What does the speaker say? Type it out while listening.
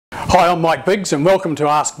Hi, I'm Mike Biggs and welcome to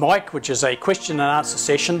Ask Mike, which is a question and answer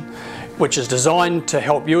session which is designed to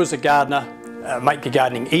help you as a gardener make your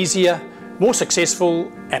gardening easier, more successful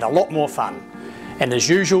and a lot more fun. And as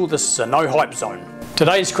usual, this is a no hype zone.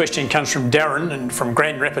 Today's question comes from Darren from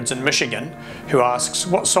Grand Rapids in Michigan, who asks,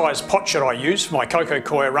 what size pot should I use for my coco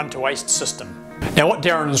coir run to waste system? Now what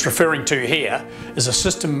Darren is referring to here is a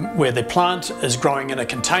system where the plant is growing in a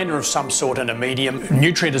container of some sort in a medium.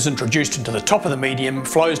 Nutrient is introduced into the top of the medium,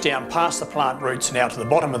 flows down past the plant roots and out to the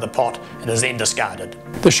bottom of the pot and is then discarded.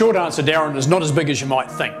 The short answer, Darren, is not as big as you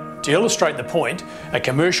might think. To illustrate the point, a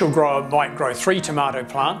commercial grower might grow 3 tomato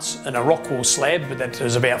plants in a rock wool slab that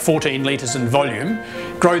is about 14 litres in volume,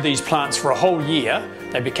 grow these plants for a whole year,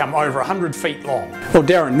 they become over 100 feet long. Well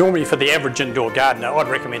Darren, normally for the average indoor gardener I'd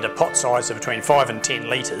recommend a pot size of between 5 and 10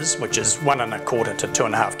 litres, which is 1 1/4 to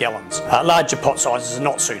 2.5 gallons. Larger pot sizes are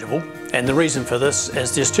not suitable, and the reason for this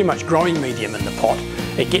is there's too much growing medium in the pot,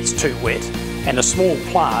 it gets too wet, and a small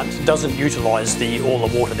plant doesn't utilise all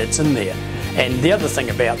the water that's in there. And the other thing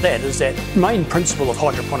about that is that main principle of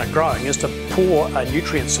hydroponic growing is to pour a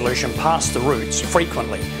nutrient solution past the roots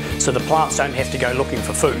frequently so the plants don't have to go looking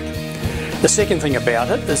for food. The second thing about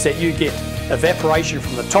it is that you get evaporation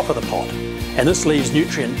from the top of the pot, and this leaves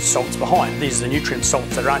nutrient salts behind. These are the nutrient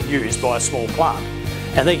salts that are unused by a small plant,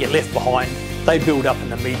 and they get left behind, they build up in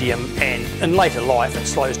the medium, and in later life it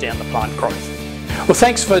slows down the plant growth. Well,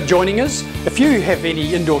 thanks for joining us. If you have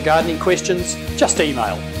any indoor gardening questions, just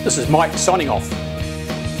email. This is Mike signing off.